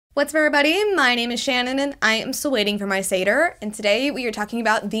What's up, everybody? My name is Shannon and I am still waiting for my Satyr, and today we are talking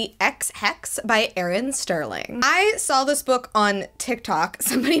about the Ex Hex by Erin Sterling. I saw this book on TikTok.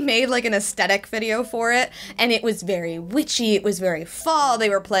 Somebody made like an aesthetic video for it, and it was very witchy, it was very fall. They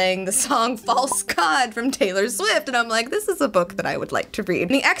were playing the song False God from Taylor Swift, and I'm like, this is a book that I would like to read.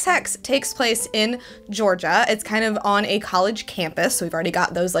 The Ex Hex takes place in Georgia. It's kind of on a college campus, so we've already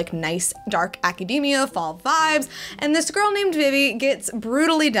got those like nice dark academia fall vibes, and this girl named Vivi gets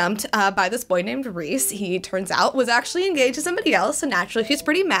brutally dumped by this boy named Reese. He turns out was actually engaged to somebody else, so naturally she's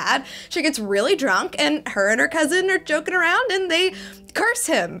pretty mad. She gets really drunk and her and her cousin are joking around and they curse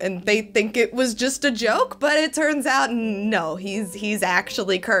him, and they think it was just a joke, but it turns out no, he's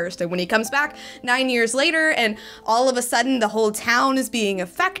actually cursed. And when he comes back 9 years later and all of a sudden the whole town is being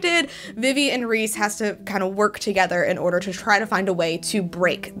affected, Vivi and Reese has to kind of work together in order to try to find a way to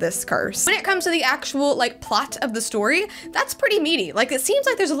break this curse. When it comes to the actual like plot of the story, that's pretty meaty. Like, it seems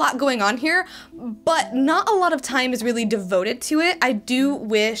like there's a lot going on here, but not a lot of time is really devoted to it. I do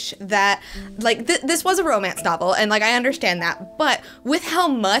wish that like this was a romance novel, and like I understand that, but with how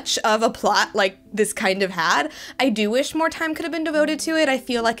much of a plot like this kind of had, I do wish more time could have been devoted to it. I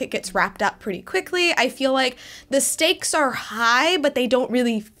feel like it gets wrapped up pretty quickly. I feel like the stakes are high, but they don't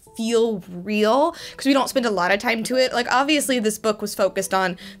really feel real because we don't spend a lot of time to it. Like, obviously this book was focused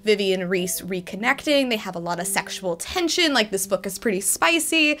on Vivi and Reese reconnecting. They have a lot of sexual tension. Like, this book is pretty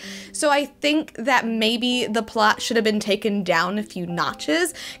spicy. So I think that maybe the plot should have been taken down a few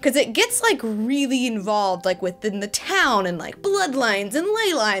notches because it gets like really involved like within the town and like bloodlines and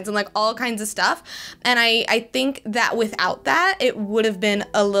ley lines and like all kinds of stuff. And I think that without that, it would have been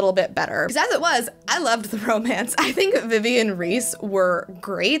a little bit better. Because as it was, I loved the romance. I think Vivi and Reese were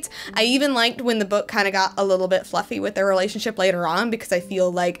great. I even liked when the book kind of got a little bit fluffy with their relationship later on, because I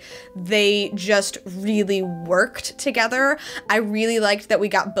feel like they just really worked together. I really liked that we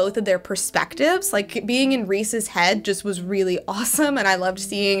got both of their perspectives. Like, being in Reese's head just was really awesome, and I loved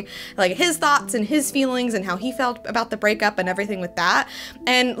seeing like his thoughts and his feelings and how he felt about the breakup and everything with that.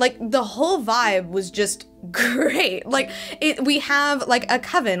 And like the whole vibe was just great. Like, we have like a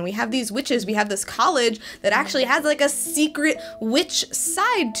coven, we have these witches, we have this college that actually has like a secret witch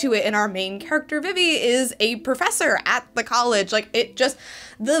side to it, and our main character Vivi is a professor at the college. Like, it just,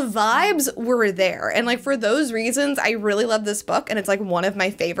 the vibes were there, and like for those reasons I really love this book, and it's like one of my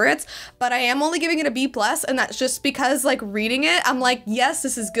favorites. But I am only giving it a B+, and that's just because like reading it I'm like, yes,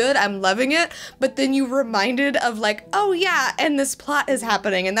 this is good, I'm loving it, but then you reminded of like, oh yeah, and this plot is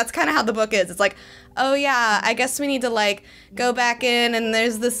happening, and that's kind of how the book is. It's like, oh yeah, I guess we need to like go back in and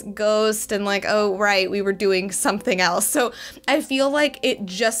there's this ghost, and like, oh right, we were doing something else. So I feel like it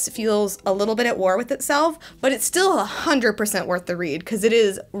just feels a little bit at war with itself, but it's still 100% worth the read because it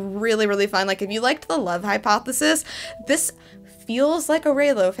is really, really fun. Like, if you liked The Love Hypothesis, this feels like a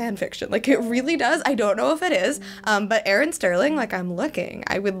Raylo fanfiction. Like, it really does. I don't know if it is, but Erin Sterling, like, I'm looking.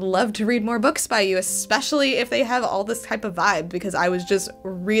 I would love to read more books by you, especially if they have all this type of vibe, because I was just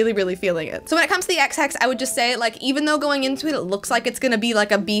really, really feeling it. So when it comes to the Ex Hex, I would just say, like, even though going into it, it looks like it's gonna be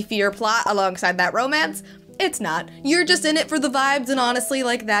like a beefier plot alongside that romance, it's not. You're just in it for the vibes, and honestly,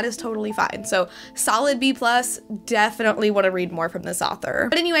 like, that is totally fine. So solid B+, definitely want to read more from this author.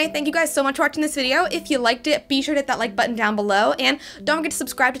 But anyway, thank you guys so much for watching this video. If you liked it, be sure to hit that like button down below, and don't forget to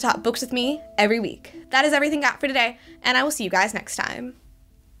subscribe to Talk Books with me every week. That is everything I got for today, and I will see you guys next time.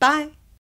 Bye.